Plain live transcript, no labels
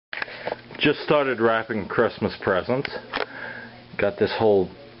Just started wrapping Christmas presents. Got this whole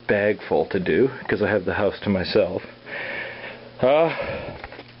bag full to do because I have the house to myself.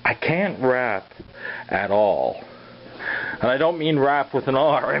 I can't wrap at all. And I don't mean wrap with an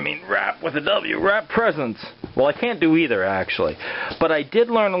R, I mean wrap with a W. Wrap presents. Well, I can't do either, actually. But I did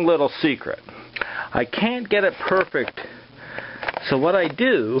learn a little secret. I can't get it perfect. So what I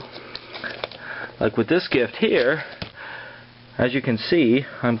do, like with this gift here, as you can see,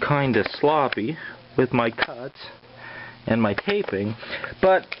 I'm kind of sloppy with my cuts and my taping.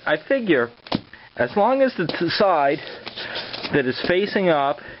 But I figure, as long as the side that is facing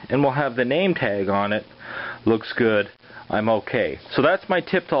up and will have the name tag on it looks good, I'm okay. So that's my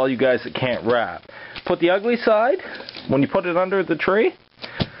tip to all you guys that can't wrap. Put the ugly side, when you put it under the tree,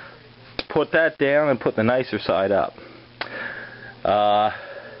 put that down and put the nicer side up.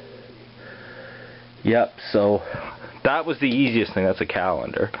 Yep, so that was the easiest thing. That's a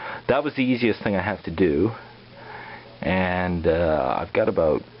calendar. That was the easiest thing I have to do. And I've got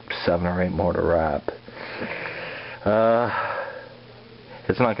about 7 or 8 more to wrap.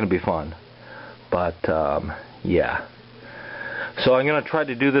 It's not going to be fun. But, yeah. So I'm going to try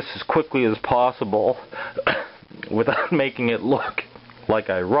to do this as quickly as possible without making it look like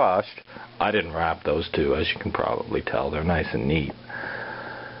I rushed. I didn't wrap those two, as you can probably tell. They're nice and neat.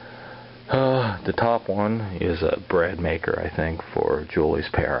 The top one is a bread maker, I think, for Julie's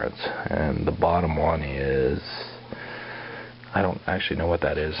parents. And the bottom one is... I don't actually know what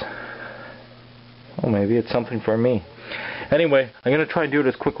that is. Oh, maybe it's something for me. Anyway, I'm going to try and do it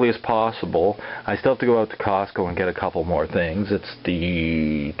as quickly as possible. I still have to go out to Costco and get a couple more things. It's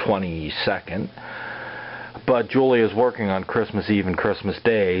the 22nd. But Julie is working on Christmas Eve and Christmas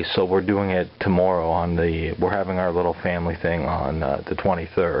Day, so we're doing it tomorrow on the... We're having our little family thing on the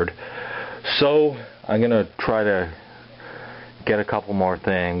 23rd. So I'm going to try to get a couple more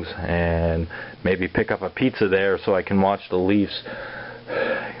things and maybe pick up a pizza there so I can watch the Leafs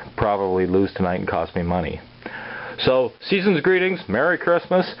probably lose tonight and cost me money. So, season's greetings, Merry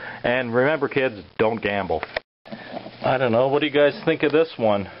Christmas, and remember kids, don't gamble. I don't know, what do you guys think of this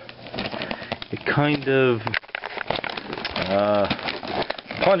one? It kind of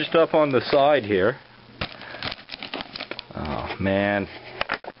punched up on the side here. Oh man.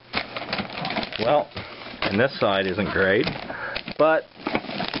 Well, and this side isn't great, but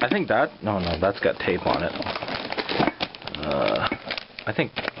I think that, no, that's got tape on it. I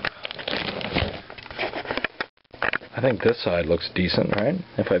think this side looks decent, right?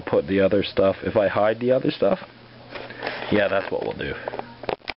 If I put the other stuff, if I hide the other stuff. Yeah, that's what we'll do.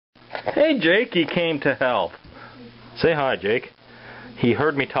 Hey Jake, he came to help. Say hi, Jake. He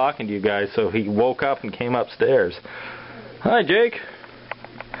heard me talking to you guys, so he woke up and came upstairs. Hi, Jake.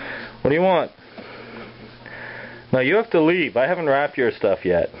 What do you want? No, you have to leave. I haven't wrapped your stuff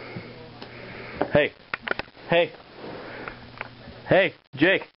yet. Hey. Hey. Hey,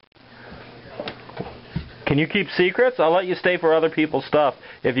 Jake. Can you keep secrets? I'll let you stay for other people's stuff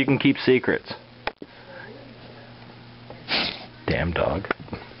if you can keep secrets. Damn dog.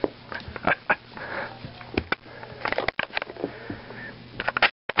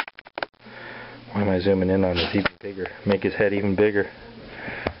 Why am I zooming in on this even bigger? Make his head even bigger.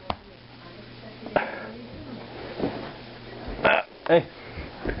 Hey.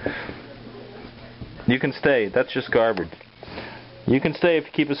 You can stay. That's just garbage. You can stay if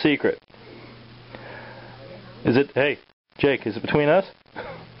you keep a secret. Is it, hey, Jake, is it between us?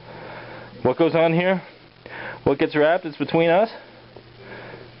 What goes on here? What gets wrapped is between us?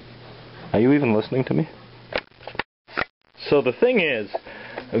 Are you even listening to me? So the thing is,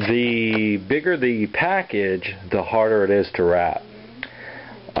 the bigger the package, the harder it is to wrap.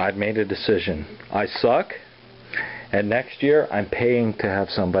 I've made a decision. I suck, and next year I'm paying to have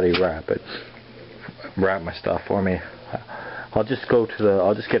somebody wrap my stuff for me. I'll just go to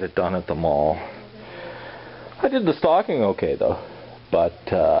I'll just get it done at the mall. I did the stocking okay though, but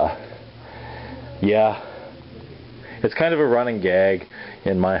yeah, it's kind of a running gag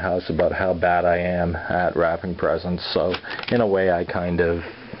in my house about how bad I am at wrapping presents, so in a way I kind of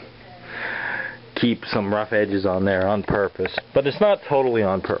keep some rough edges on there on purpose, but it's not totally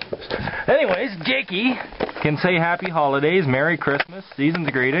on purpose. Anyways, Jakey can say happy holidays, Merry Christmas,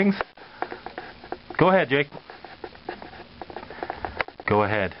 season's greetings. Go ahead, Jake. Go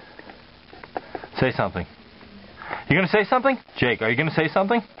ahead. Say something. You gonna say something? Jake, are you gonna say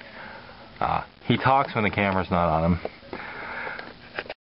something? He talks when the camera's not on him.